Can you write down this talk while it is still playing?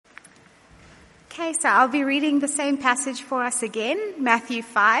Okay, so I'll be reading the same passage for us again, Matthew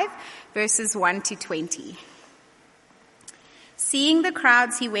 5, verses 1 to 20. Seeing the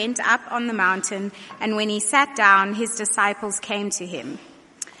crowds, he went up on the mountain, and when he sat down, his disciples came to him.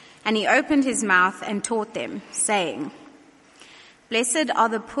 And he opened his mouth and taught them, saying, "Blessed are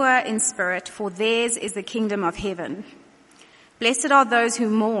the poor in spirit, for theirs is the kingdom of heaven. Blessed are those who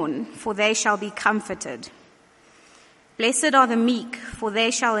mourn, for they shall be comforted. Blessed are the meek, for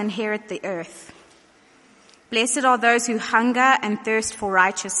they shall inherit the earth. Blessed are those who hunger and thirst for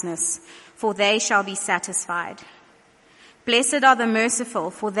righteousness, for they shall be satisfied. Blessed are the merciful,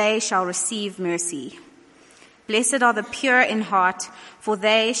 for they shall receive mercy. Blessed are the pure in heart, for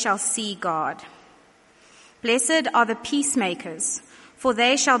they shall see God. Blessed are the peacemakers, for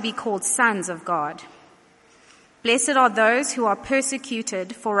they shall be called sons of God. Blessed are those who are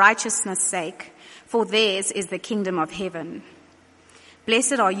persecuted for righteousness' sake, for theirs is the kingdom of heaven.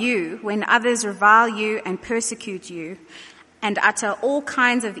 Blessed are you when others revile you and persecute you and utter all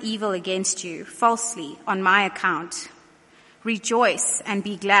kinds of evil against you falsely on my account. Rejoice and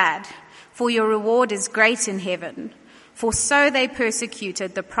be glad, for your reward is great in heaven, for so they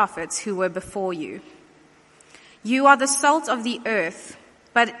persecuted the prophets who were before you. You are the salt of the earth,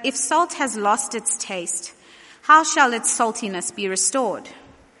 but if salt has lost its taste, how shall its saltiness be restored?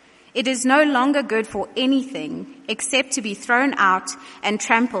 It is no longer good for anything except to be thrown out and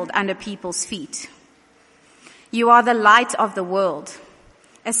trampled under people's feet. You are the light of the world.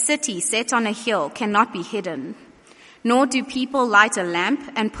 A city set on a hill cannot be hidden, nor do people light a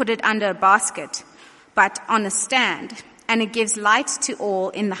lamp and put it under a basket, but on a stand, and it gives light to all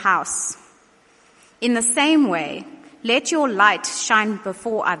in the house. In the same way, let your light shine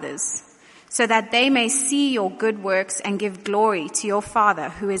before others, so that they may see your good works and give glory to your Father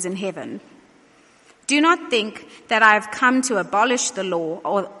who is in heaven. Do not think that I have come to abolish the law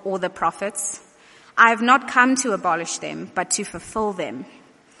or the prophets. I have not come to abolish them, but to fulfill them.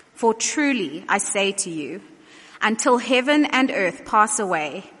 For truly, I say to you, until heaven and earth pass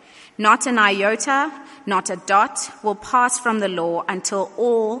away, not an iota, not a dot will pass from the law until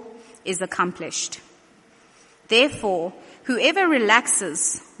all is accomplished. Therefore, whoever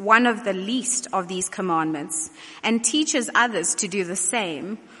relaxes one of the least of these commandments and teaches others to do the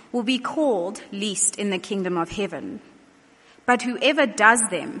same will be called least in the kingdom of heaven. But whoever does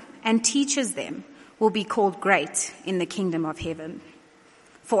them and teaches them will be called great in the kingdom of heaven.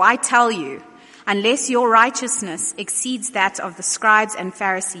 For I tell you, unless your righteousness exceeds that of the scribes and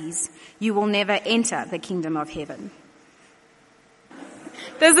Pharisees, you will never enter the kingdom of heaven."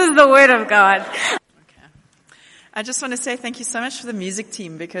 This is the word of God. I just want to say thank you so much for the music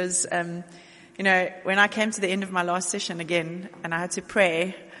team because, when I came to the end of my last session again and I had to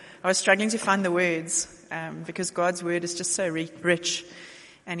pray, I was struggling to find the words because God's word is just so rich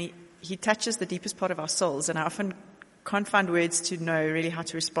and He touches the deepest part of our souls, and I often can't find words to know really how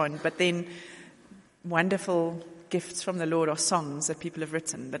to respond. But then wonderful gifts from the Lord are songs that people have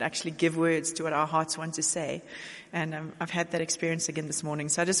written that actually give words to what our hearts want to say. And I've had that experience again this morning.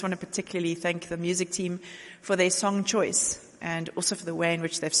 So I just want to particularly thank the music team for their song choice and also for the way in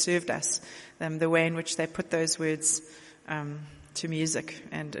which they've served us, the way in which they put those words to music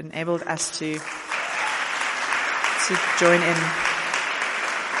and enabled us to join in.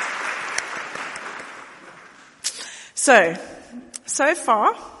 So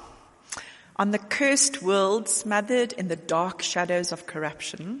far, on the cursed world smothered in the dark shadows of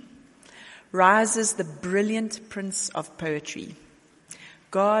corruption, rises the brilliant prince of poetry,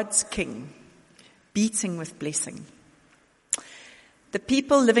 God's king, beating with blessing. The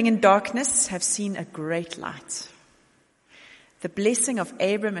people living in darkness have seen a great light. The blessing of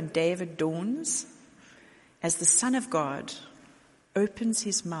Abram and David dawns as the Son of God opens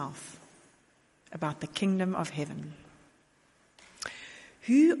his mouth about the kingdom of heaven.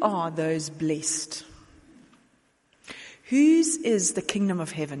 Who are those blessed? Whose is the kingdom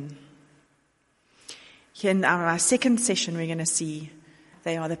of heaven? Here in our second session, we're going to see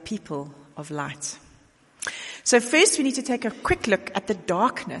they are the people of light. So first, we need to take a quick look at the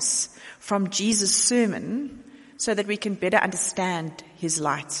darkness from Jesus' sermon so that we can better understand his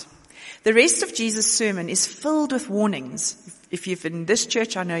light. The rest of Jesus' sermon is filled with warnings. If you've been in this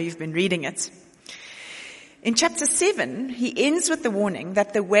church, I know you've been reading it. In chapter 7, he ends with the warning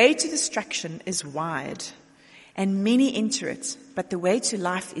that the way to destruction is wide, and many enter it, but the way to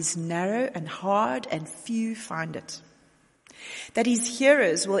life is narrow and hard, and few find it. That his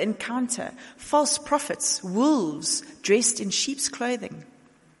hearers will encounter false prophets, wolves dressed in sheep's clothing.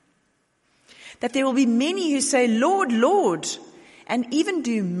 That there will be many who say, "Lord, Lord," and even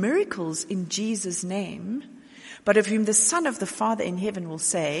do miracles in Jesus' name, but of whom the Son of the Father in heaven will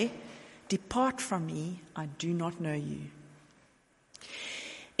say, Depart from me, I do not know you.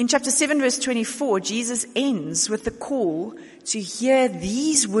 In chapter 7, verse 24, Jesus ends with the call to hear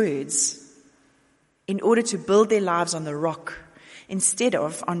these words in order to build their lives on the rock instead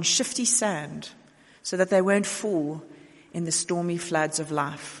of on shifty sand, so that they won't fall in the stormy floods of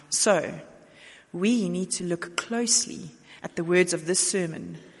life. So, we need to look closely at the words of this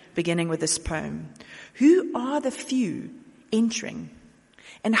sermon, beginning with this poem. Who are the few entering,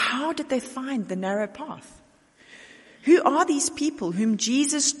 and how did they find the narrow path? Who are these people whom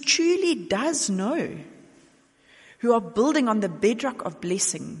Jesus truly does know, who are building on the bedrock of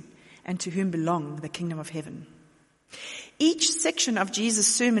blessing and to whom belong the kingdom of heaven? Each section of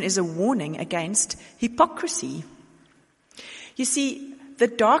Jesus' sermon is a warning against hypocrisy. You see, the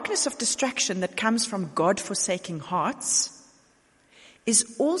darkness of distraction that comes from God-forsaking hearts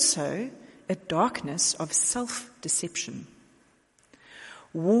is also a darkness of self-deception,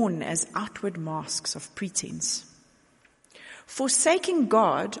 worn as outward masks of pretense. Forsaking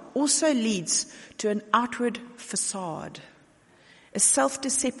God also leads to an outward facade, a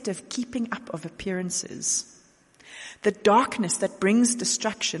self-deceptive keeping up of appearances. The darkness that brings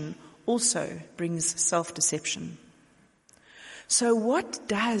destruction also brings self-deception. So what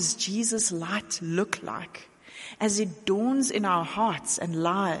does Jesus' light look like as it dawns in our hearts and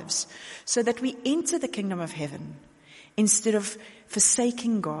lives so that we enter the kingdom of heaven instead of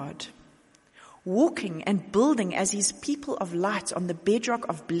forsaking God, walking and building as his people of light on the bedrock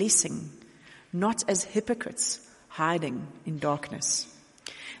of blessing, not as hypocrites hiding in darkness?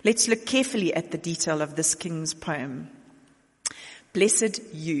 Let's look carefully at the detail of this king's poem. Blessed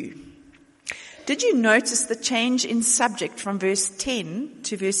you. Did you notice the change in subject from verse 10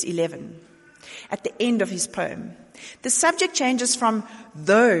 to verse 11 at the end of his poem? The subject changes from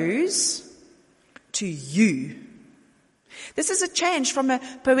those to you. This is a change from a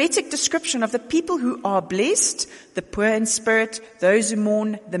poetic description of the people who are blessed, the poor in spirit, those who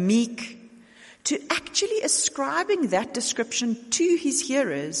mourn, the meek, to actually ascribing that description to his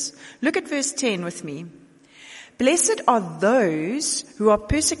hearers. Look at verse 10 with me. Blessed are those who are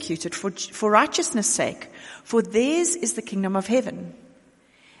persecuted for righteousness' sake, for theirs is the kingdom of heaven.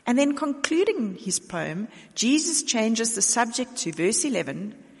 And then concluding his poem, Jesus changes the subject to verse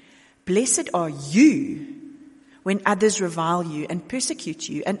 11. Blessed are you when others revile you and persecute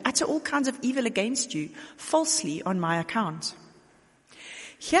you and utter all kinds of evil against you falsely on my account.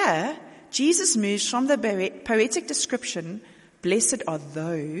 Here, Jesus moves from the poetic description, blessed are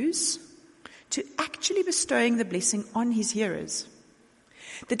those, to actually bestowing the blessing on his hearers.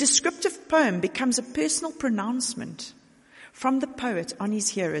 The descriptive poem becomes a personal pronouncement from the poet on his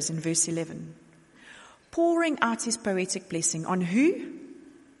hearers in verse 11, pouring out his poetic blessing on who?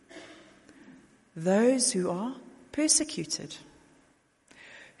 Those who are persecuted.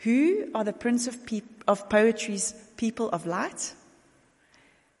 Who are the Prince of Poetry's people of light?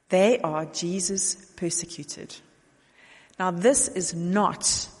 They are Jesus persecuted. Now this is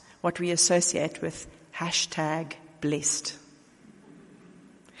not what we associate with #blessed.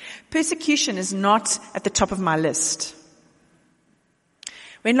 Persecution is not at the top of my list.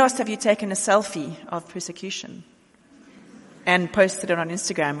 When last have you taken a selfie of persecution and posted it on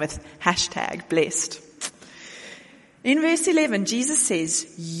Instagram with #blessed? In verse 11, Jesus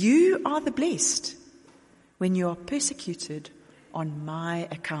says, you are the blessed when you are persecuted on my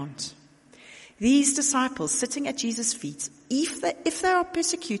account. These disciples sitting at Jesus' feet, if they are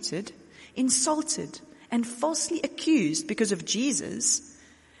persecuted, insulted, and falsely accused because of Jesus,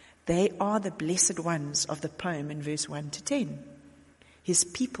 they are the blessed ones of the poem in verse 1 to 10, his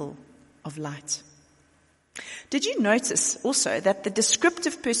people of light. Did you notice also that the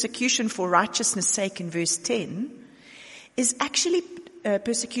descriptive persecution for righteousness' sake in verse 10 is actually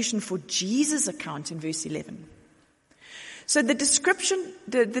persecution for Jesus' account in verse 11? So the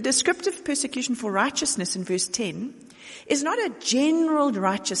descriptive persecution for righteousness in verse 10 is not a general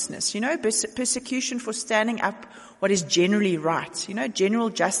righteousness, persecution for standing up what is generally right, general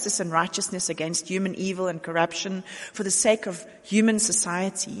justice and righteousness against human evil and corruption for the sake of human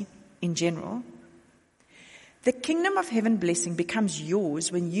society in general. The kingdom of heaven blessing becomes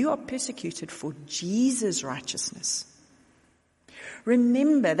yours when you are persecuted for Jesus' righteousness.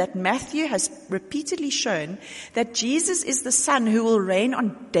 Remember that Matthew has repeatedly shown that Jesus is the Son who will reign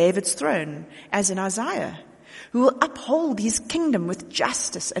on David's throne, as in Isaiah, who will uphold his kingdom with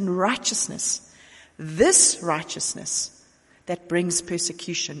justice and righteousness. This righteousness that brings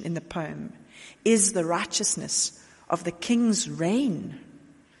persecution in the poem is the righteousness of the king's reign,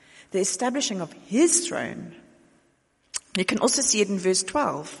 the establishing of his throne. You can also see it in verse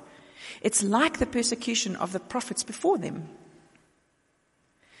 12. It's like the persecution of the prophets before them.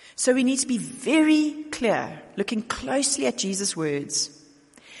 So we need to be very clear, looking closely at Jesus' words.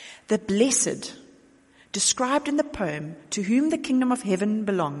 The blessed, described in the poem, to whom the kingdom of heaven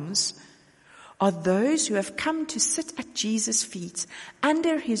belongs, are those who have come to sit at Jesus' feet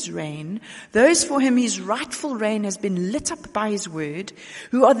under his reign, those for whom his rightful reign has been lit up by his word,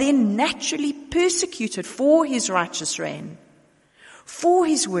 who are then naturally persecuted for his righteous reign, for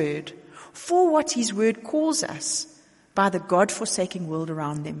his word, for what his word calls us, by the God-forsaking world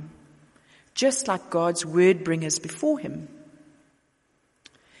around them, just like God's word bringers before him.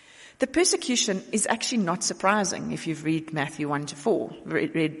 The persecution is actually not surprising if you've read Matthew 1-4,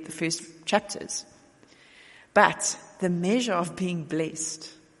 read the first chapters. But the measure of being blessed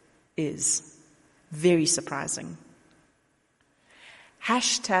is very surprising.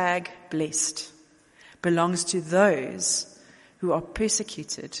 #blessed belongs to those who are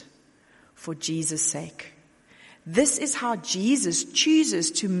persecuted for Jesus' sake. This is how Jesus chooses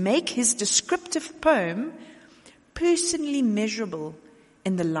to make his descriptive poem personally measurable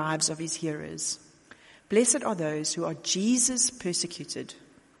in the lives of his hearers. Blessed are those who are Jesus persecuted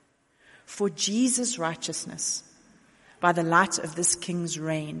for Jesus' righteousness by the light of this king's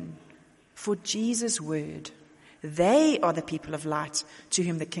reign, for Jesus' word. They are the people of light to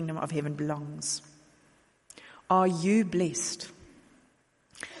whom the kingdom of heaven belongs. Are you blessed?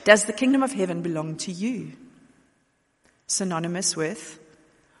 Does the kingdom of heaven belong to you? Synonymous with,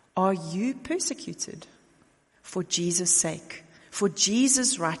 are you persecuted for Jesus' sake, for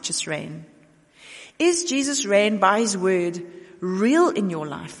Jesus' righteous reign? Is Jesus' reign by his word real in your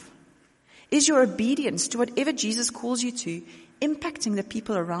life? Is your obedience to whatever Jesus calls you to impacting the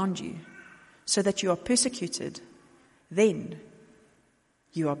people around you so that you are persecuted? Then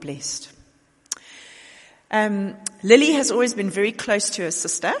you are blessed. Lily has always been very close to her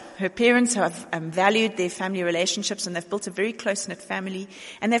sister. Her parents have valued their family relationships, and they've built a very close-knit family,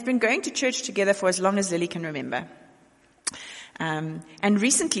 and they've been going to church together for as long as Lily can remember. And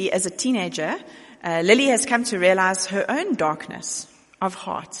recently, as a teenager, Lily has come to realize her own darkness of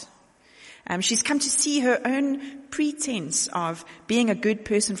heart. She's come to see her own pretense of being a good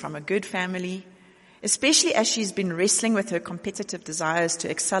person from a good family, especially as she's been wrestling with her competitive desires to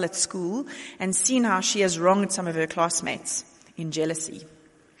excel at school and seen how she has wronged some of her classmates in jealousy.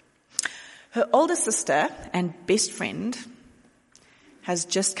 Her older sister and best friend has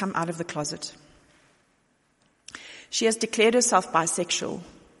just come out of the closet. She has declared herself bisexual,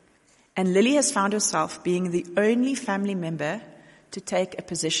 and Lily has found herself being the only family member to take a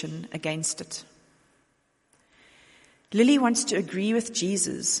position against it. Lily wants to agree with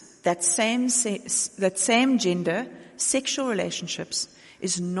Jesus that same gender sexual relationships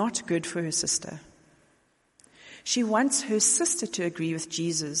is not good for her sister. She wants her sister to agree with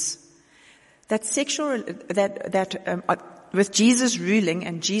Jesus that with Jesus' ruling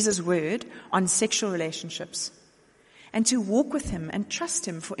and Jesus' word on sexual relationships, and to walk with him and trust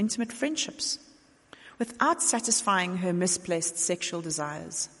him for intimate friendships without satisfying her misplaced sexual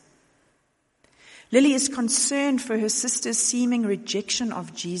desires. Lily is concerned for her sister's seeming rejection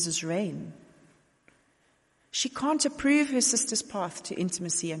of Jesus' reign. She can't approve her sister's path to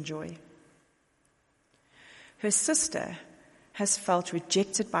intimacy and joy. Her sister has felt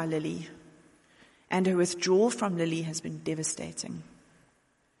rejected by Lily, and her withdrawal from Lily has been devastating.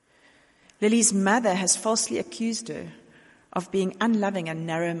 Lily's mother has falsely accused her of being unloving and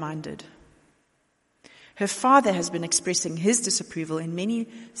narrow-minded. Her father has been expressing his disapproval in many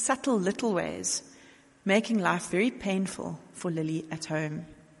subtle little ways, making life very painful for Lily at home.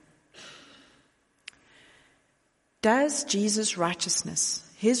 Does Jesus' righteousness,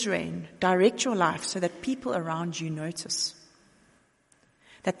 his reign, direct your life so that people around you notice?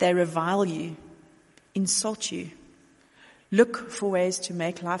 That they revile you, insult you, look for ways to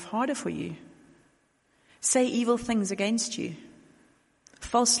make life harder for you, say evil things against you,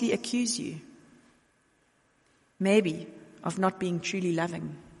 falsely accuse you, maybe of not being truly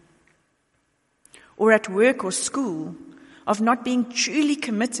loving, or at work or school, of not being truly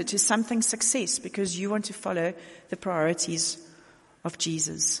committed to something success because you want to follow the priorities of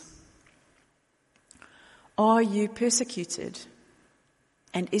Jesus? Are you persecuted?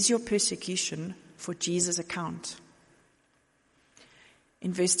 And is your persecution for Jesus' account?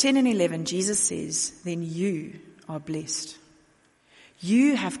 In verse 10 and 11, Jesus says, then you are blessed.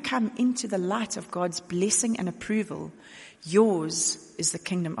 You have come into the light of God's blessing and approval. Yours is the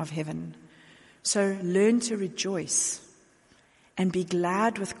kingdom of heaven. So learn to rejoice and be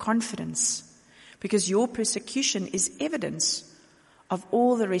glad with confidence, because your persecution is evidence of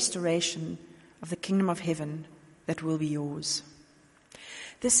all the restoration of the kingdom of heaven that will be yours.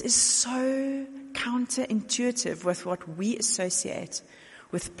 This is so counterintuitive with what we associate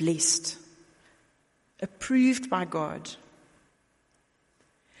with blessed, approved by God.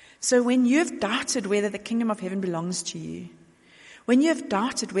 So when you have doubted whether the kingdom of heaven belongs to you, when you have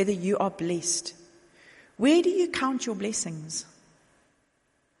doubted whether you are blessed, where do you count your blessings?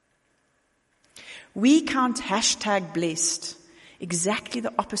 We count #blessed exactly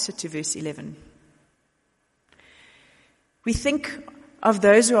the opposite to verse 11. We think of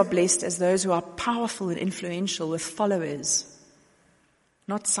those who are blessed as those who are powerful and influential with followers,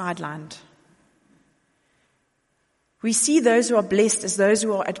 not sidelined. We see those who are blessed as those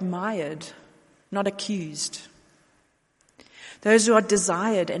who are admired, not accused. Those who are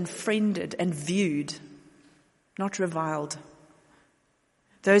desired and friended and viewed, not reviled.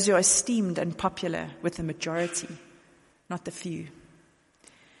 Those who are esteemed and popular with the majority, not the few.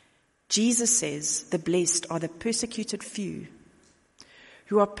 Jesus says the blessed are the persecuted few,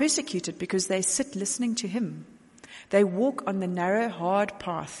 who are persecuted because they sit listening to him. They walk on the narrow, hard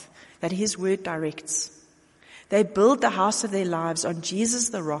path that his word directs. They build the house of their lives on Jesus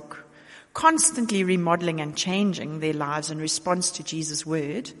the rock, constantly remodeling and changing their lives in response to Jesus'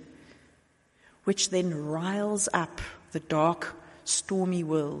 word, which then riles up the dark, stormy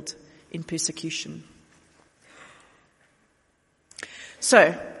world in persecution.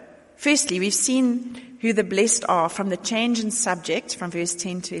 So, firstly, we've seen who the blessed are from the change in subject from verse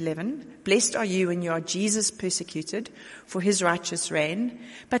 10 to 11. Blessed are you when you are Jesus persecuted for his righteous reign.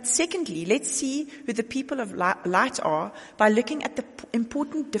 But secondly, let's see who the people of light are by looking at the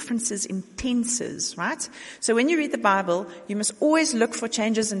important differences in tenses, right? So when you read the Bible, you must always look for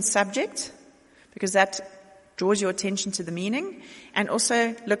changes in subject, because that draws your attention to the meaning, and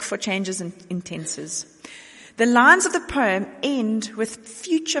also look for changes in tenses. The lines of the poem end with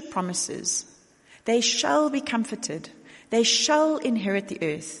future promises. They shall be comforted. They shall inherit the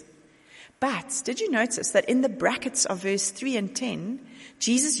earth. But did you notice that in the brackets of verse 3 and 10,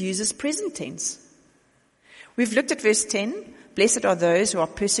 Jesus uses present tense? We've looked at verse 10. Blessed are those who are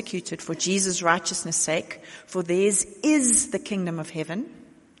persecuted for Jesus' righteousness' sake, for theirs is the kingdom of heaven.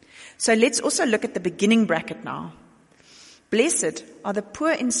 So let's also look at the beginning bracket now. Blessed are the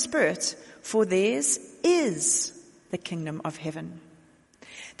poor in spirit, for theirs is the kingdom of heaven.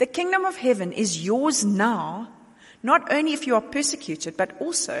 The kingdom of heaven is yours now, not only if you are persecuted, but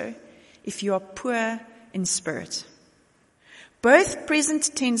also if you are poor in spirit. Both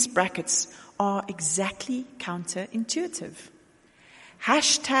present tense brackets are exactly counterintuitive.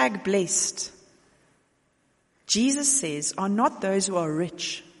 #blessed, Jesus says, are not those who are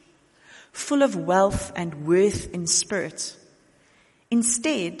rich, full of wealth and worth in spirit.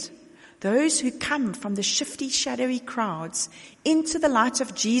 Instead, those who come from the shifty, shadowy crowds into the light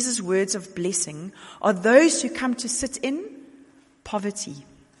of Jesus' words of blessing are those who come to sit in poverty.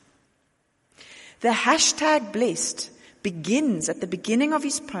 The #blessed begins at the beginning of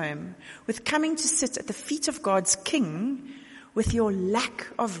his poem with coming to sit at the feet of God's King with your lack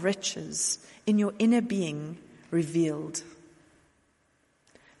of riches in your inner being revealed.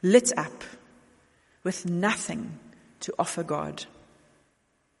 Lit up with nothing to offer God.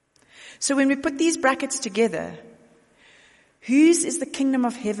 So when we put these brackets together, whose is the kingdom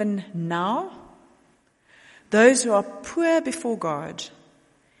of heaven now? Those who are poor before God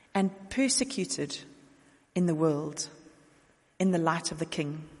and persecuted in the world, in the light of the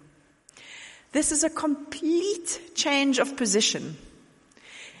King. This is a complete change of position.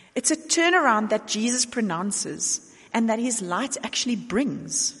 It's a turnaround that Jesus pronounces and that his light actually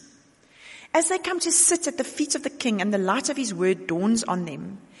brings. As they come to sit at the feet of the King and the light of his word dawns on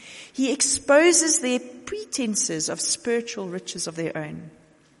them, he exposes their pretenses of spiritual riches of their own.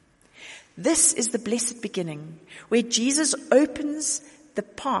 This is the blessed beginning, where Jesus opens the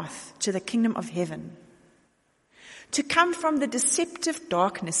path to the kingdom of heaven. To come from the deceptive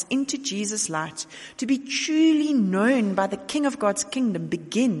darkness into Jesus' light, to be truly known by the King of God's kingdom,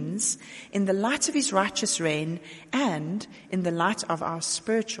 begins in the light of his righteous reign and in the light of our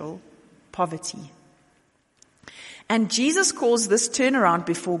spiritual poverty. And Jesus calls this turnaround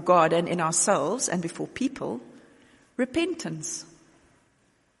before God and in ourselves and before people repentance.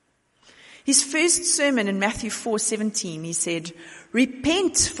 His first sermon in Matthew 4:17, he said,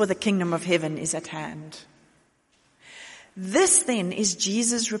 "Repent, for the kingdom of heaven is at hand." This then is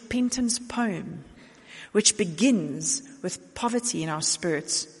Jesus' repentance poem, which begins with poverty in our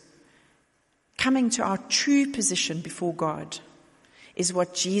spirits. Coming to our true position before God is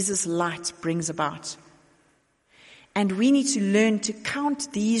what Jesus' light brings about. And we need to learn to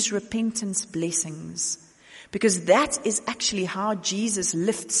count these repentance blessings, because that is actually how Jesus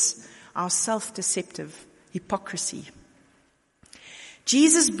lifts our self-deceptive hypocrisy.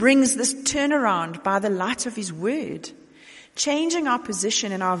 Jesus brings this turnaround by the light of his word. changing our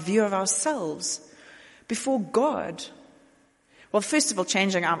position and our view of ourselves before God. Well, first of all,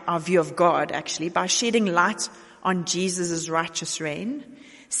 changing our view of God, actually, by shedding light on Jesus' righteous reign.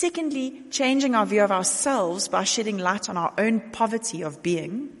 Secondly, changing our view of ourselves by shedding light on our own poverty of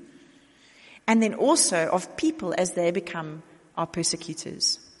being. And then also of people as they become our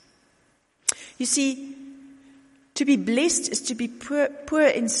persecutors. You see, to be blessed is to be poor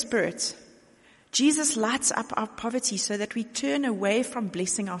in spirit. Jesus lights up our poverty so that we turn away from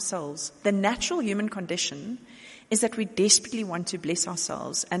blessing ourselves. The natural human condition is that we desperately want to bless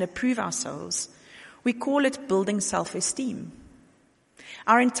ourselves and approve ourselves. We call it building self-esteem.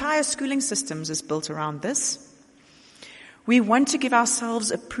 Our entire schooling systems is built around this. We want to give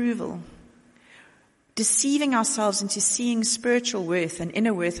ourselves approval, deceiving ourselves into seeing spiritual worth and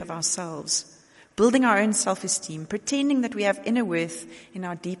inner worth of ourselves, building our own self-esteem, pretending that we have inner worth in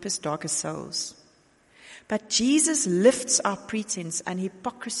our deepest, darkest selves. But Jesus lifts our pretense and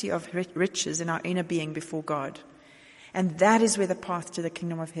hypocrisy of riches in our inner being before God. And that is where the path to the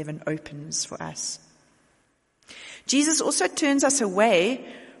kingdom of heaven opens for us. Jesus also turns us away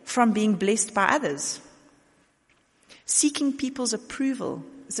from being blessed by others. Seeking people's approval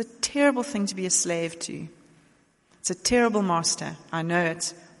is a terrible thing to be a slave to. It's a terrible master. I know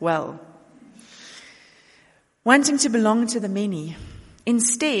it well. Wanting to belong to the many.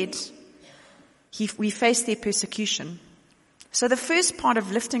 Instead, we face their persecution. So the first part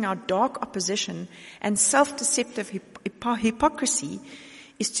of lifting our dark opposition and self-deceptive hypocrisy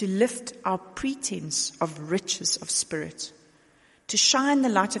is to lift our pretense of riches of spirit, to shine the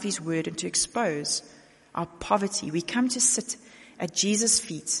light of His word and to expose our poverty. We come to sit at Jesus'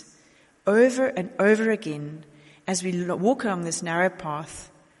 feet over and over again as we walk along this narrow path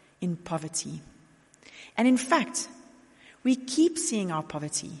in poverty. And in fact, we keep seeing our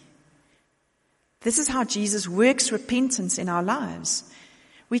poverty. This is how Jesus works repentance in our lives.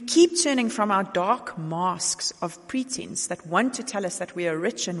 We keep turning from our dark masks of pretense that want to tell us that we are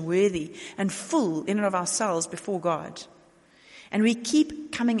rich and worthy and full in and of ourselves before God. And we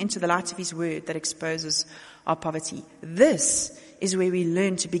keep coming into the light of His word that exposes our poverty. This is where we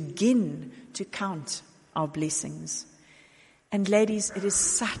learn to begin to count our blessings. And ladies, it is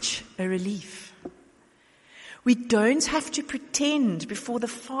such a relief. We don't have to pretend before the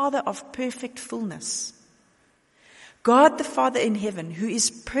Father of perfect fullness. God the Father in heaven, who is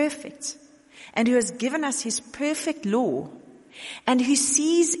perfect and who has given us His perfect law and who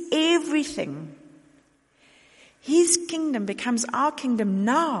sees everything. His kingdom becomes our kingdom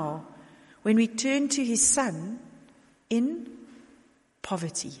now when we turn to His Son in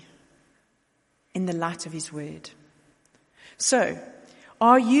poverty, in the light of His word. So,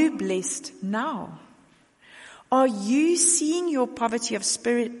 are you blessed now? Are you seeing your poverty of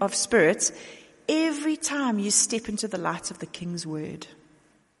spirit every time you step into the light of the King's word?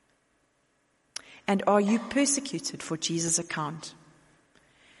 And are you persecuted for Jesus' account?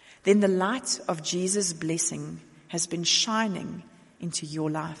 Then the light of Jesus' blessing has been shining into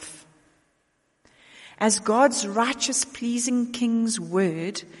your life. As God's righteous, pleasing King's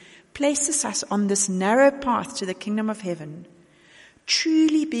word places us on this narrow path to the kingdom of heaven,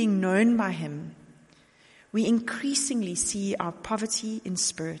 truly being known by Him, we increasingly see our poverty in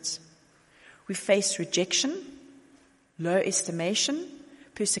spirit. We face rejection, low estimation,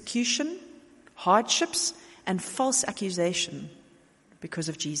 persecution, hardships, and false accusation because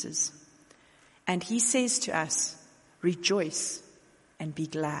of Jesus. And He says to us, rejoice and be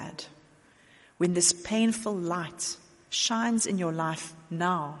glad when this painful light shines in your life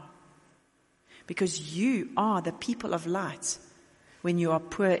now, because you are the people of light when you are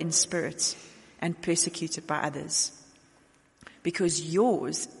poor in spirit and persecuted by others, because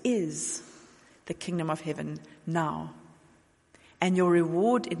yours is the kingdom of heaven now, and your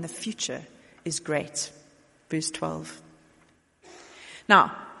reward in the future is great. Verse 12.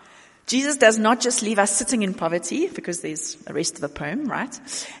 Now, Jesus does not just leave us sitting in poverty, because there's the rest of the poem, right?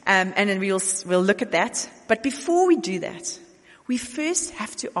 And then we'll look at that. But before we do that, we first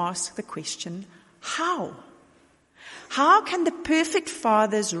have to ask the question, how? How can the perfect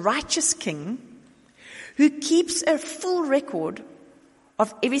Father's righteous King, who keeps a full record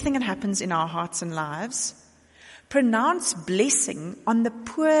of everything that happens in our hearts and lives, pronounce blessing on the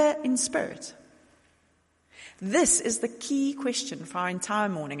poor in spirit? This is the key question for our entire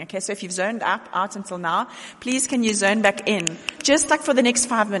morning. Okay, so if you've zoned out until now, please can you zone back in, just like for the next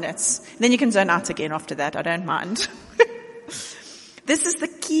 5 minutes. Then you can zone out again after that, I don't mind. This is the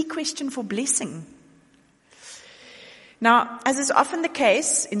key question for blessing. Now, as is often the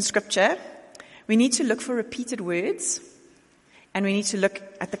case in Scripture, we need to look for repeated words, and we need to look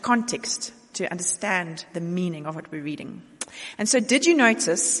at the context to understand the meaning of what we're reading. And so did you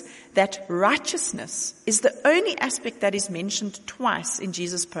notice that righteousness is the only aspect that is mentioned twice in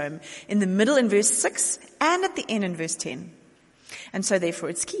Jesus' poem, in the middle in verse 6 and at the end in verse 10. And so therefore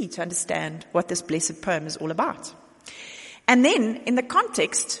it's key to understand what this blessed poem is all about. And then in the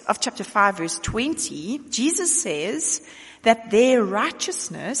context of chapter 5 verse 20, Jesus says that their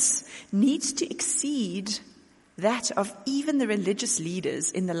righteousness needs to exceed that of even the religious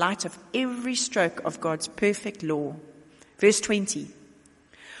leaders in the light of every stroke of God's perfect law. Verse 20.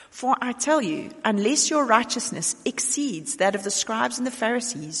 For I tell you, unless your righteousness exceeds that of the scribes and the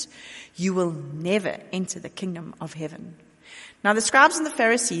Pharisees, you will never enter the kingdom of heaven. Now the scribes and the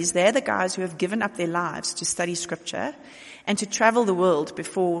Pharisees, they're the guys who have given up their lives to study scripture and to travel the world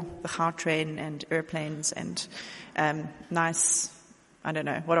before the Gautrain and airplanes and nice, I don't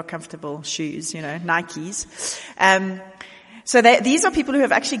know, what are comfortable shoes, Nikes. So these are people who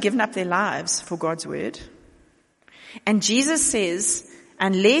have actually given up their lives for God's word. And Jesus says,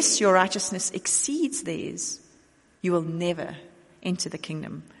 unless your righteousness exceeds theirs, you will never enter the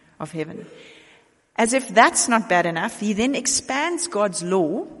kingdom of heaven. As if that's not bad enough, he then expands God's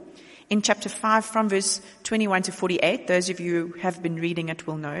law in chapter 5 from verse 21 to 48. Those of you who have been reading it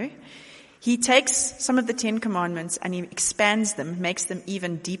will know. He takes some of the 10 commandments and he expands them, makes them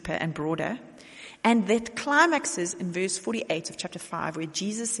even deeper and broader. And that climaxes in verse 48 of chapter 5 where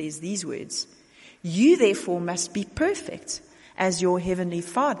Jesus says these words, you therefore must be perfect as your heavenly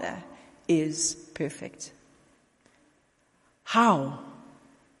Father is perfect. How?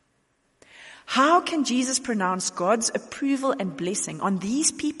 How can Jesus pronounce God's approval and blessing on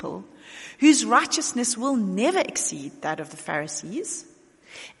these people whose righteousness will never exceed that of the Pharisees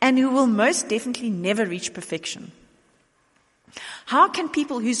and who will most definitely never reach perfection? How can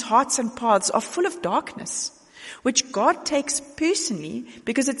people whose hearts and paths are full of darkness, which God takes personally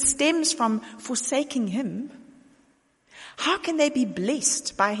because it stems from forsaking him, how can they be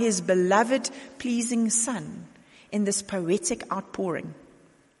blessed by his beloved, pleasing Son in this poetic outpouring?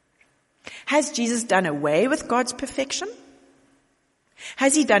 Has Jesus done away with God's perfection?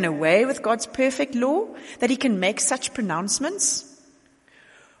 Has he done away with God's perfect law that he can make such pronouncements?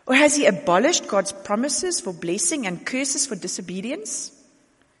 Or has he abolished God's promises for blessing and curses for disobedience?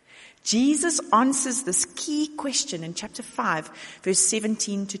 Jesus answers this key question in chapter 5, verse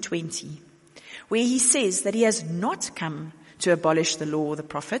 17 to 20, where he says that he has not come to abolish the law or the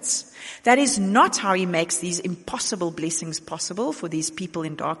prophets. That is not how he makes these impossible blessings possible for these people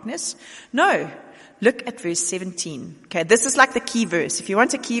in darkness. No, look at verse 17. Okay, this is like the key verse. If you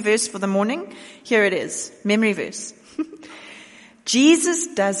want a key verse for the morning, here it is. Memory verse. Jesus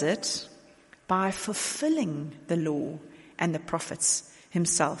does it by fulfilling the law and the prophets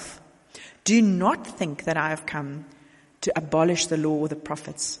himself. Do not think that I have come to abolish the law or the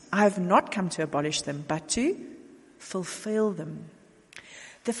prophets. I have not come to abolish them, but to fulfill them.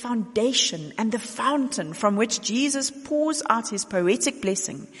 The foundation and the fountain from which Jesus pours out his poetic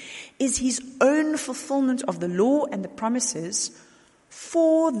blessing is his own fulfillment of the law and the promises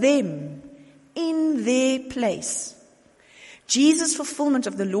for them in their place. Jesus' fulfillment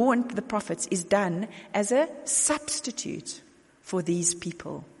of the law and the prophets is done as a substitute for these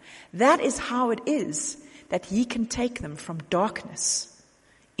people. That is how it is that he can take them from darkness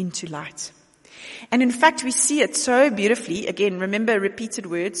into light. And in fact, we see it so beautifully. Again, remember repeated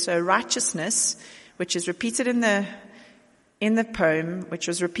words. So righteousness, which is repeated in the poem, which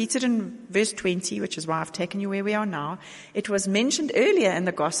was repeated in verse 20, which is why I've taken you where we are now. It was mentioned earlier in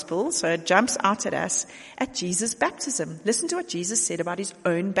the gospel, so it jumps out at us at Jesus' baptism. Listen to what Jesus said about his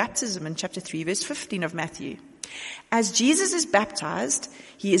own baptism in chapter 3, verse 15 of Matthew. As Jesus is baptized,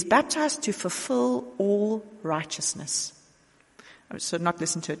 he is baptized to fulfill all righteousness. So not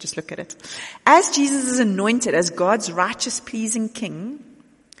listen to it, just look at it. As Jesus is anointed as God's righteous, pleasing King,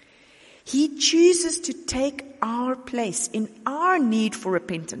 he chooses to take our place in our need for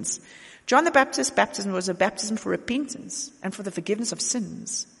repentance. John the Baptist's baptism was a baptism for repentance and for the forgiveness of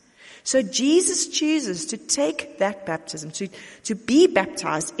sins. So Jesus chooses to take that baptism, to be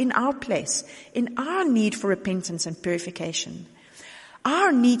baptized in our place, in our need for repentance and purification,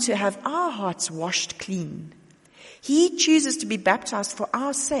 our need to have our hearts washed clean. He chooses to be baptized for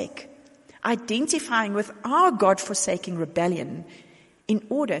our sake, identifying with our God-forsaking rebellion in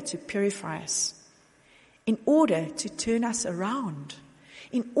order to purify us, in order to turn us around,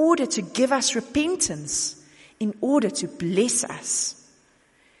 in order to give us repentance, in order to bless us.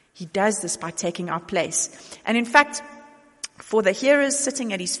 He does this by taking our place. And in fact, for the hearers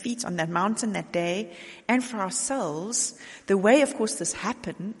sitting at his feet on that mountain that day, and for ourselves, the way, of course, this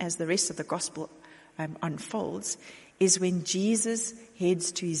happened as the rest of the gospel unfolds is when Jesus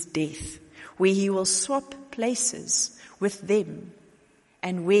heads to his death, where he will swap places with them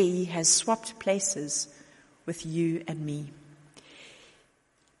and where he has swapped places with you and me.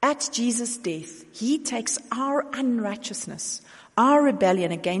 At Jesus' death, he takes our unrighteousness, our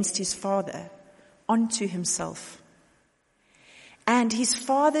rebellion against his Father, onto himself. And his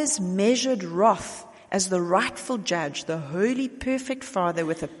Father's measured wrath as the rightful judge, the holy, perfect Father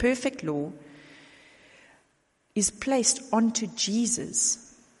with a perfect law, is placed onto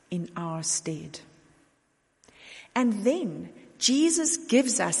Jesus in our stead. And then Jesus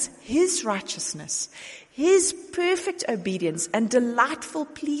gives us his righteousness, his perfect obedience and delightful,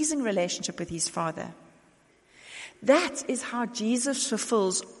 pleasing relationship with his Father. That is how Jesus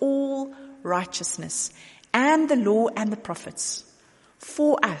fulfills all righteousness and the law and the prophets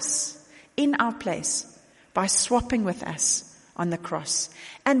for us in our place by swapping with us on the cross.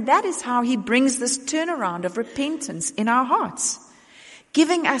 And that is how he brings this turnaround of repentance in our hearts,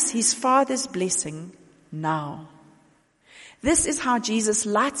 giving us his Father's blessing now. This is how Jesus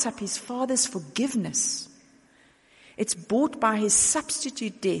lights up his Father's forgiveness. It's bought by his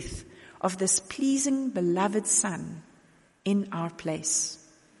substitute death of this pleasing, beloved Son in our place.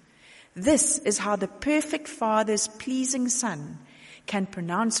 This is how the perfect Father's pleasing Son can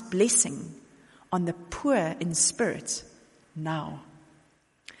pronounce blessing on the poor in spirit now.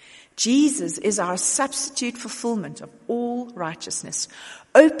 Jesus is our substitute fulfillment of all righteousness,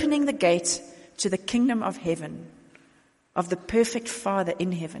 opening the gate to the kingdom of heaven, of the perfect Father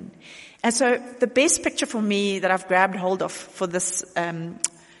in heaven. And so the best picture for me that I've grabbed hold of for this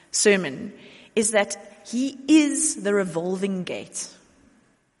sermon is that he is the revolving gate.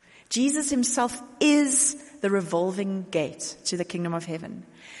 Jesus himself is the revolving gate to the kingdom of heaven.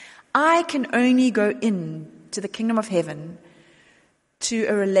 I can only go in to the kingdom of heaven, to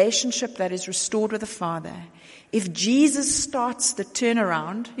a relationship that is restored with the Father, if Jesus starts the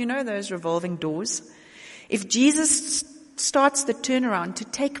turnaround, you know those revolving doors, if Jesus starts the turnaround to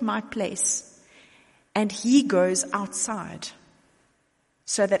take my place and he goes outside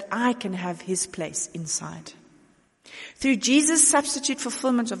so that I can have his place inside. Through Jesus' substitute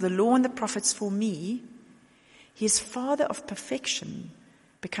fulfillment of the law and the prophets for me, his Father of perfection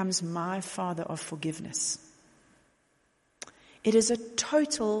becomes my Father of forgiveness. It is a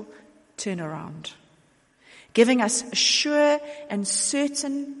total turnaround, giving us a sure and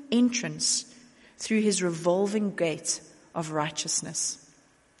certain entrance through his revolving gate of righteousness.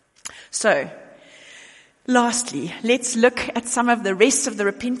 So, lastly, let's look at some of the rest of the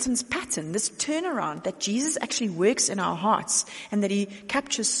repentance pattern, this turnaround that Jesus actually works in our hearts and that he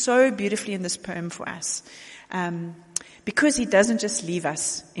captures so beautifully in this poem for us. Because he doesn't just leave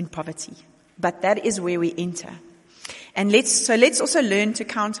us in poverty, but that is where we enter. And let's also learn to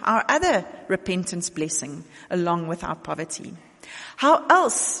count our other repentance blessing along with our poverty. How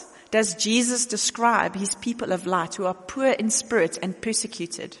else does Jesus describe his people of light who are poor in spirit and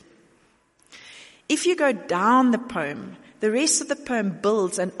persecuted? If you go down the poem, the rest of the poem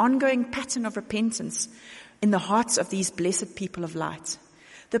builds an ongoing pattern of repentance in the hearts of these blessed people of light.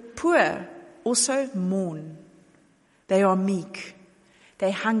 The poor also mourn. They are meek.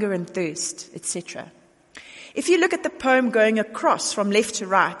 They hunger and thirst, etc. If you look at the poem going across from left to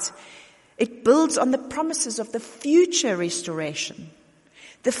right, it builds on the promises of the future restoration,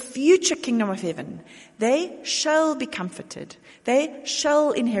 the future kingdom of heaven. They shall be comforted. They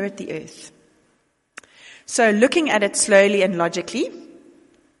shall inherit the earth. So looking at it slowly and logically,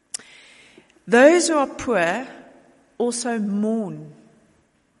 those who are poor also mourn,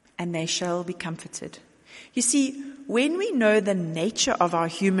 and they shall be comforted. You see, when we know the nature of our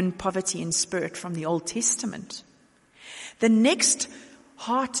human poverty in spirit from the Old Testament, the next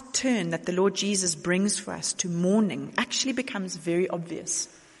heart turn that the Lord Jesus brings for us to mourning actually becomes very obvious.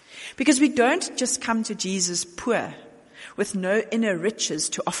 Because we don't just come to Jesus poor, with no inner riches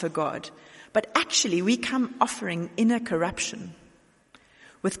to offer God, but actually we come offering inner corruption.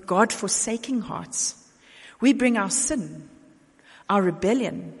 With God-forsaking hearts, we bring our sin, our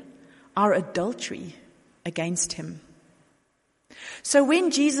rebellion, our adultery against him. So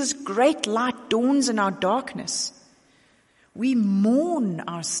when Jesus' great light dawns in our darkness, we mourn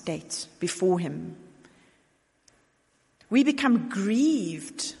our state before him. We become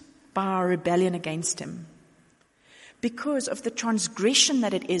grieved by our rebellion against him because of the transgression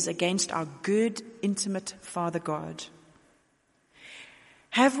that it is against our good, intimate Father God.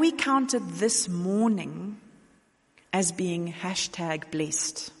 Have we counted this mourning as being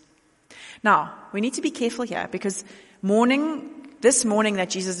 #blessed? Now, we need to be careful here because this mourning that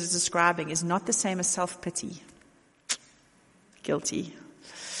Jesus is describing is not the same as self-pity. Guilty.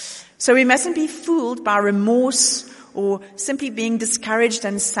 So we mustn't be fooled by remorse or simply being discouraged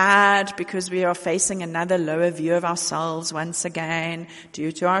and sad because we are facing another lower view of ourselves once again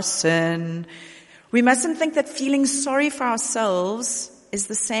due to our sin. We mustn't think that feeling sorry for ourselves is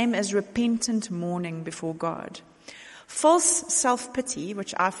the same as repentant mourning before God. False self-pity,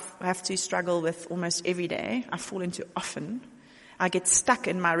 which I have to struggle with almost every day, I fall into often. I get stuck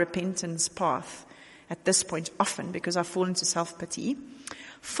in my repentance path at this point often because I fall into self-pity.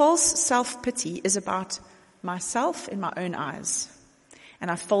 False self-pity is about myself in my own eyes, and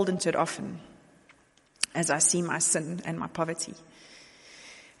I fall into it often as I see my sin and my poverty.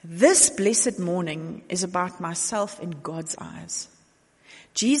 This blessed mourning is about myself in God's eyes.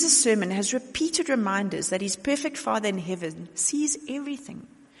 Jesus' sermon has repeated reminders that his perfect Father in heaven sees everything.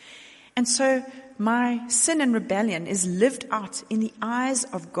 And so my sin and rebellion is lived out in the eyes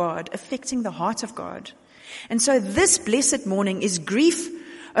of God, affecting the heart of God. And so this blessed mourning is grief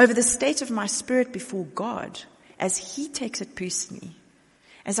over the state of my spirit before God as he takes it personally.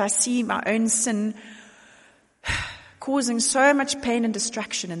 As I see my own sin causing so much pain and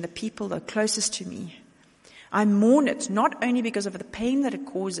distraction in the people that are closest to me, I mourn it not only because of the pain that it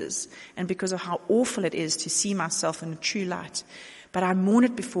causes and because of how awful it is to see myself in a true light, but I mourn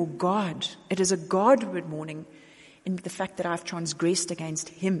it before God. It is a Godward mourning in the fact that I've transgressed against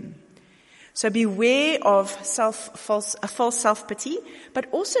him. So beware of false self-pity, but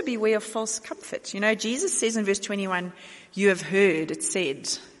also beware of false comfort. You know, Jesus says in verse 21, you have heard it said.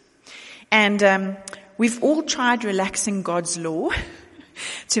 And we've all tried relaxing God's law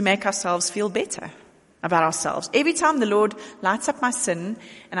to make ourselves feel better about ourselves. Every time the Lord lights up my sin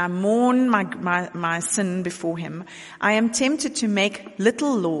and I mourn my sin before him, I am tempted to make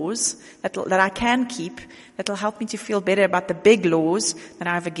little laws that I can keep that will help me to feel better about the big laws that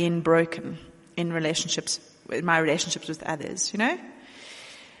I've again broken in my relationships with others, you know?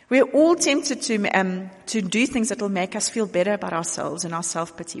 We're all tempted to do things that will make us feel better about ourselves and our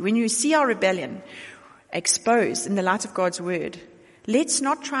self-pity. When you see our rebellion exposed in the light of God's word, let's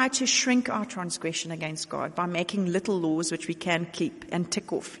not try to shrink our transgression against God by making little laws which we can keep and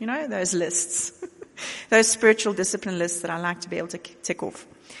tick off. You know, those lists, those spiritual discipline lists that I like to be able to tick off.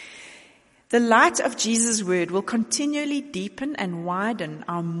 The light of Jesus' word will continually deepen and widen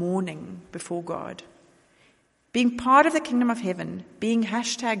our mourning before God. Being part of the kingdom of heaven, being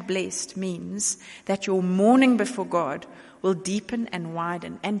 #blessed means that your mourning before God will deepen and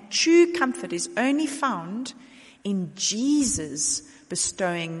widen. And true comfort is only found in Jesus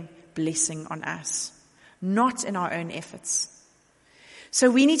bestowing blessing on us, not in our own efforts. So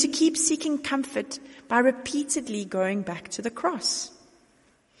we need to keep seeking comfort by repeatedly going back to the cross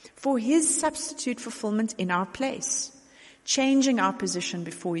for his substitute fulfillment in our place, changing our position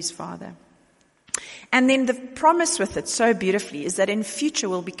before his Father. And then the promise with it so beautifully is that in future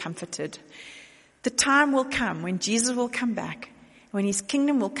we'll be comforted. The time will come when Jesus will come back, when his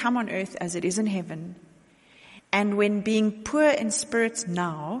kingdom will come on earth as it is in heaven. And when being poor in spirit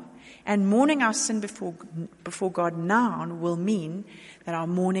now and mourning our sin before God now will mean that our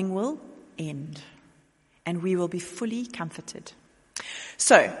mourning will end and we will be fully comforted.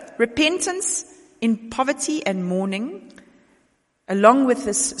 So, repentance in poverty and mourning, along with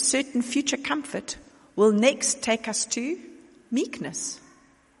this certain future comfort, will next take us to meekness.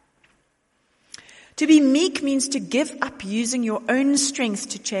 To be meek means to give up using your own strength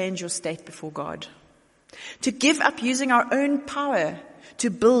to change your state before God. To give up using our own power to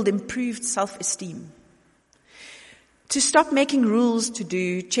build improved self-esteem. To stop making rules to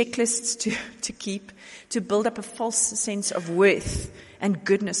do, checklists to keep, to build up a false sense of worth and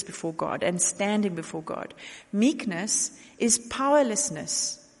goodness before God and standing before God. Meekness is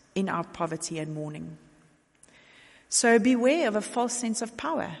powerlessness in our poverty and mourning. So beware of a false sense of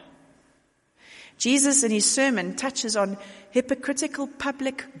power. Jesus in his sermon touches on hypocritical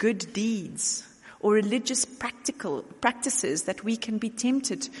public good deeds or religious practices that we can be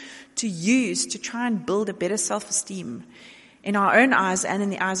tempted to use to try and build a better self-esteem in our own eyes and in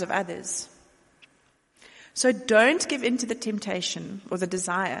the eyes of others. So don't give in to the temptation or the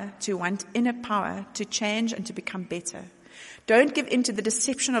desire to want inner power to change and to become better. Don't give in to the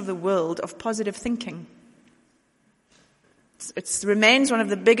deception of the world of positive thinking. It remains one of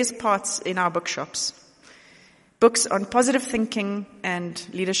the biggest parts in our bookshops. Books on positive thinking and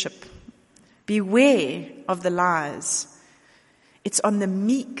leadership. Beware of the lies. It's on the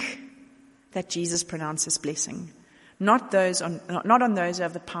meek that Jesus pronounces blessing, not on those who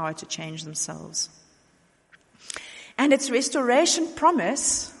have the power to change themselves. And its restoration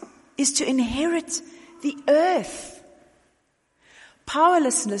promise is to inherit the earth.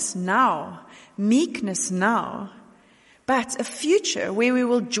 Powerlessness now, meekness now, but a future where we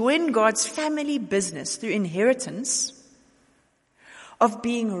will join God's family business through inheritance of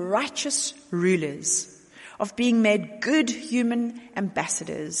being righteous rulers, of being made good human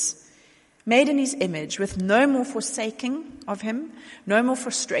ambassadors, made in his image with no more forsaking of him, no more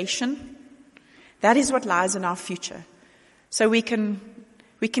frustration. That is what lies in our future. So we can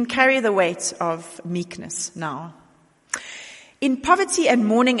carry the weight of meekness now. In poverty and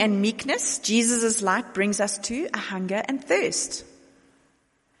mourning and meekness, Jesus' light brings us to a hunger and thirst.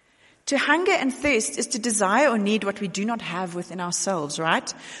 To hunger and thirst is to desire or need what we do not have within ourselves,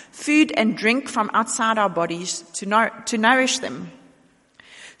 right? Food and drink from outside our bodies to nourish them.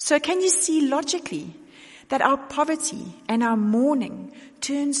 So can you see logically that our poverty and our mourning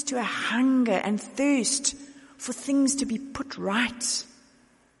turns to a hunger and thirst for things to be put right,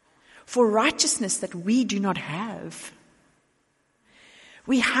 for righteousness that we do not have?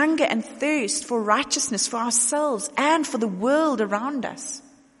 We hunger and thirst for righteousness for ourselves and for the world around us.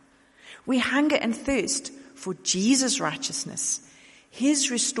 We hunger and thirst for Jesus' righteousness, his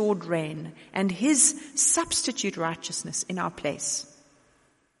restored reign, and his substitute righteousness in our place.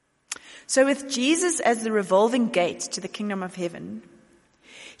 So with Jesus as the revolving gate to the kingdom of heaven,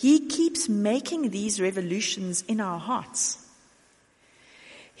 he keeps making these revolutions in our hearts.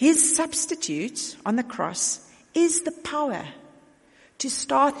 His substitute on the cross is the power to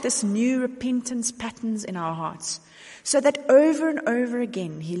start this new repentance patterns in our hearts, so that over and over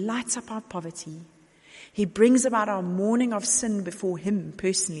again he lights up our poverty. He brings about our mourning of sin before him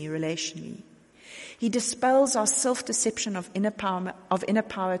personally, relationally. He dispels our self-deception of inner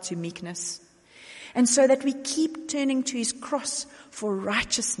power to meekness. And so that we keep turning to his cross for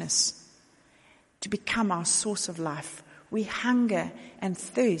righteousness to become our source of life. We hunger and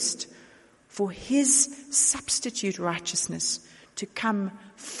thirst for his substitute righteousness to come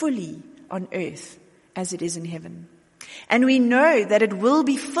fully on earth as it is in heaven. And we know that it will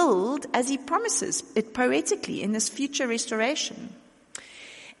be filled as he promises it poetically in this future restoration.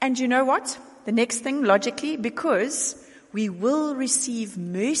 And you know what? The next thing, logically, because we will receive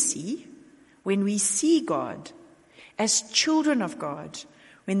mercy when we see God as children of God,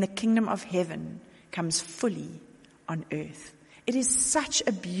 when the kingdom of heaven comes fully on earth. It is such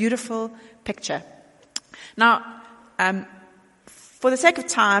a beautiful picture. Now, for the sake of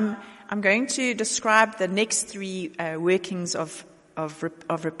time, I'm going to describe the next three workings of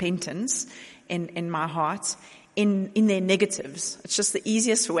repentance in my heart in their negatives. It's just the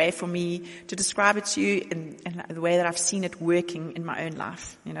easiest way for me to describe it to you in the way that I've seen it working in my own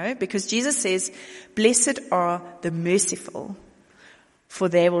life, because Jesus says, "Blessed are the merciful, for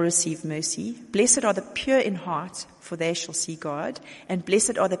they will receive mercy. Blessed are the pure in heart, for they shall see God. And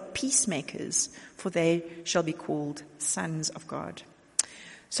blessed are the peacemakers, for they shall be called sons of God."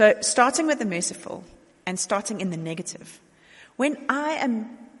 So starting with the merciful and starting in the negative. When I am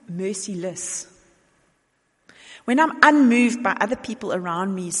merciless, when I'm unmoved by other people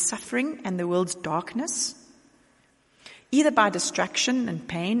around me's suffering and the world's darkness, either by distraction and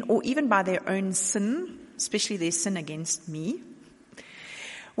pain or even by their own sin, especially their sin against me,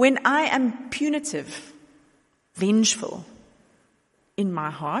 when I am punitive, vengeful in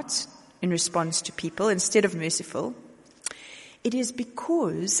my heart in response to people instead of merciful, it is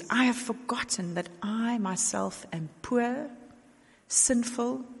because I have forgotten that I myself am poor,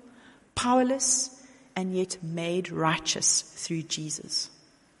 sinful, powerless, and yet made righteous through Jesus.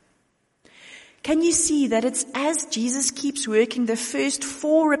 Can you see that it's as Jesus keeps working the first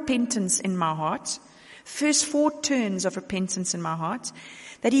 4 repentance in my heart, first 4 turns of repentance in my heart,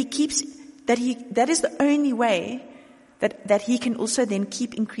 that that is the only way that he can also then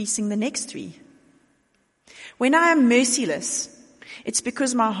keep increasing the next 3. When I am merciless, it's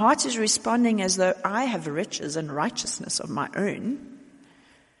because my heart is responding as though I have riches and righteousness of my own,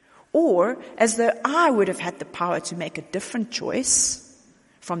 or as though I would have had the power to make a different choice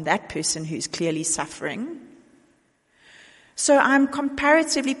from that person who's clearly suffering. So I'm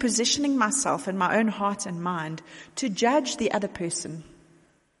comparatively positioning myself in my own heart and mind to judge the other person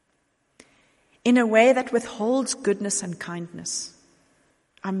in a way that withholds goodness and kindness.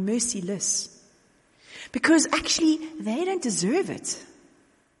 I'm merciless. Because actually, they don't deserve it.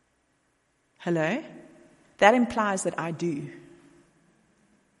 Hello? That implies that I do.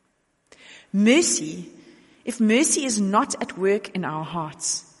 Mercy, if mercy is not at work in our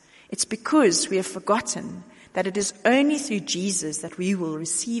hearts, it's because we have forgotten that it is only through Jesus that we will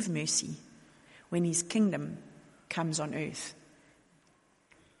receive mercy when his kingdom comes on earth.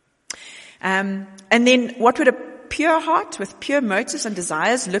 And then what would a pure heart with pure motives and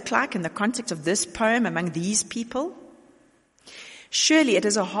desires look like in the context of this poem among these people? Surely it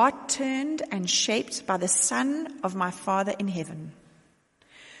is a heart turned and shaped by the Son of my Father in heaven.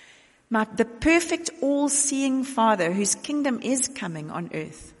 The perfect all-seeing Father whose kingdom is coming on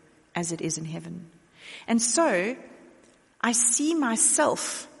earth as it is in heaven. And so I see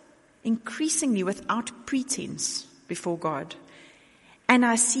myself increasingly without pretense before God. And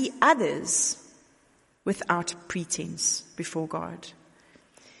I see others without pretense before God.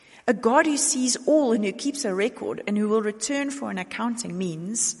 A God who sees all and who keeps a record and who will return for an accounting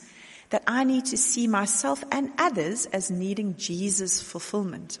means that I need to see myself and others as needing Jesus'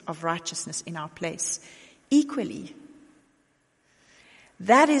 fulfillment of righteousness in our place equally.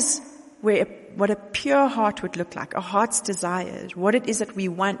 That is what a pure heart would look like, a heart's desires, what it is that we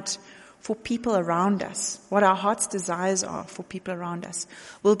want for people around us, what our heart's desires are for people around us,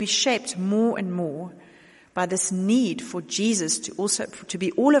 will be shaped more and more by this need for Jesus to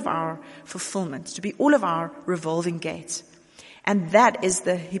be all of our fulfillment, to be all of our revolving gate. And that is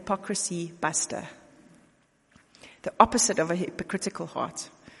the hypocrisy buster. The opposite of a hypocritical heart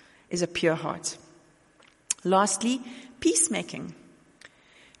is a pure heart. Lastly, peacemaking.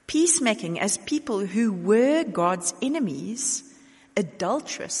 Peacemaking as people who were God's enemies,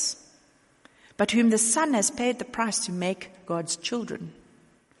 adulterous, but whom the Son has paid the price to make God's children.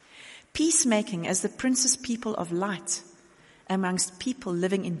 Peacemaking as the Prince's people of light amongst people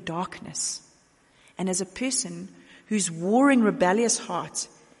living in darkness, and as a person whose warring, rebellious heart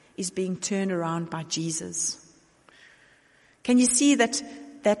is being turned around by Jesus. Can you see that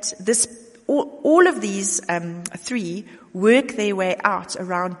all of these three work their way out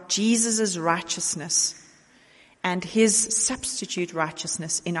around Jesus' righteousness and his substitute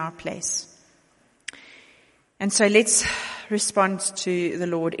righteousness in our place? And so let's respond to the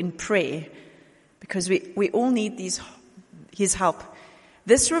Lord in prayer, because we all need his help.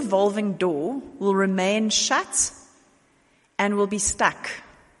 This revolving door will remain shut and will be stuck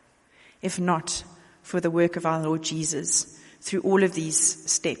if not for the work of our Lord Jesus through all of these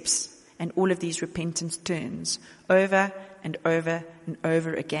steps and all of these repentance turns over and over and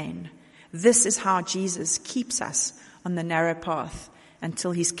over again. This is how Jesus keeps us on the narrow path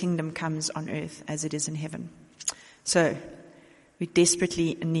until his kingdom comes on earth as it is in heaven. So we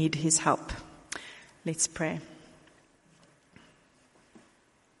desperately need his help. Let's pray.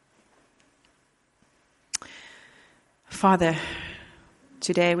 Father,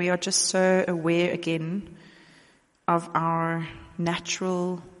 today we are just so aware again of our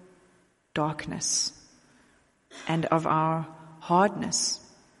natural darkness and of our hardness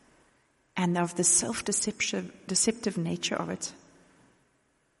and of the deceptive nature of it.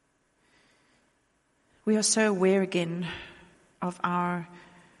 We are so aware again of our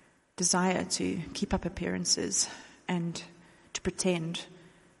desire to keep up appearances and to pretend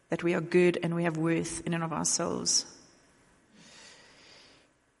that we are good and we have worth in and of ourselves.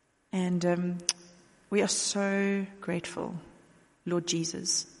 And we are so grateful, Lord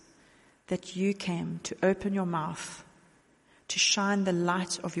Jesus, that you came to open your mouth, to shine the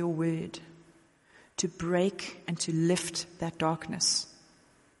light of your word, to break and to lift that darkness.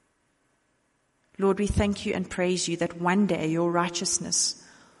 Lord, we thank you and praise you that one day your righteousness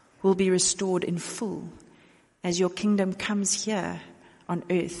will be restored in full as your kingdom comes here on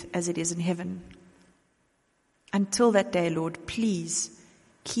earth as it is in heaven. Until that day, Lord, please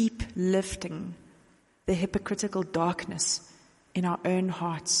keep lifting the hypocritical darkness in our own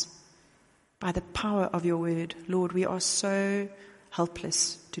hearts by the power of your word. Lord, we are so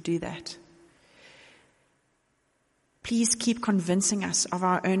helpless to do that. Please keep convincing us of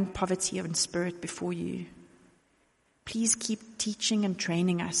our own poverty of spirit before you. Please keep teaching and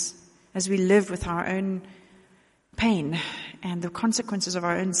training us as we live with our own pain and the consequences of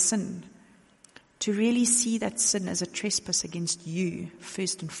our own sin, to really see that sin as a trespass against you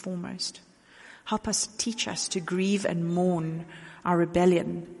first and foremost. Help us, teach us to grieve and mourn our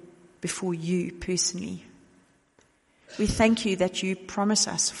rebellion before you personally. We thank you that you promise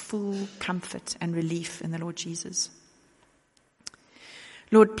us full comfort and relief in the Lord Jesus.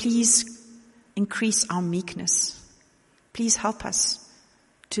 Lord, please increase our meekness. Please help us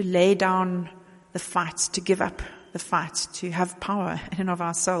to lay down the fight, to give up the fight, to have power in and of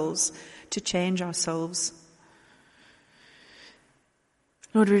ourselves, to change ourselves.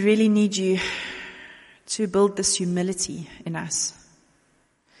 Lord, we really need you to build this humility in us.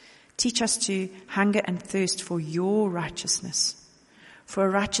 Teach us to hunger and thirst for your righteousness, for a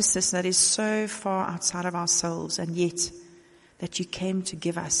righteousness that is so far outside of ourselves, and yet that you came to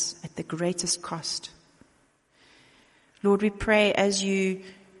give us at the greatest cost. Lord, we pray as you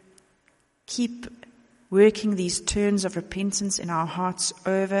keep working these turns of repentance in our hearts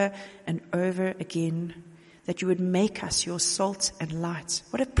over and over again, that you would make us your salt and light.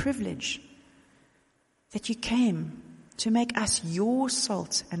 What a privilege that you came to make us your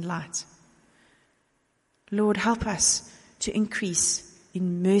salt and light. Lord, help us to increase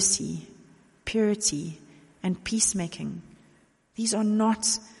in mercy, purity, and peacemaking. These are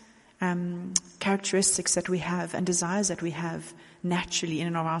not characteristics that we have and desires that we have naturally in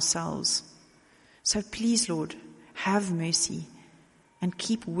and of ourselves. So please, Lord, have mercy and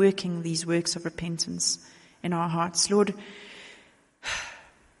keep working these works of repentance in our hearts. Lord,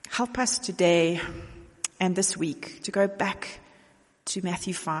 help us today and this week to go back to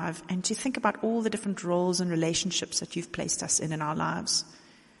Matthew 5 and to think about all the different roles and relationships that you've placed us in our lives.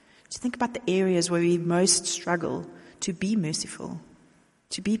 To think about the areas where we most struggle to be merciful,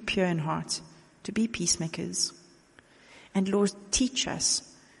 to be pure in heart, to be peacemakers. And Lord, teach us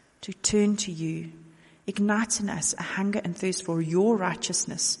to turn to you. Ignite in us a hunger and thirst for your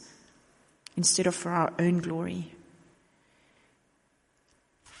righteousness instead of for our own glory.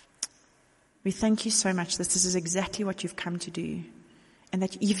 We thank you so much that this is exactly what you've come to do, and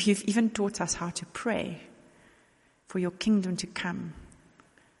that you've even taught us how to pray for your kingdom to come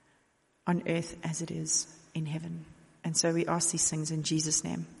on earth as it is in heaven. And so we ask these things in Jesus'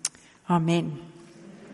 name. Amen.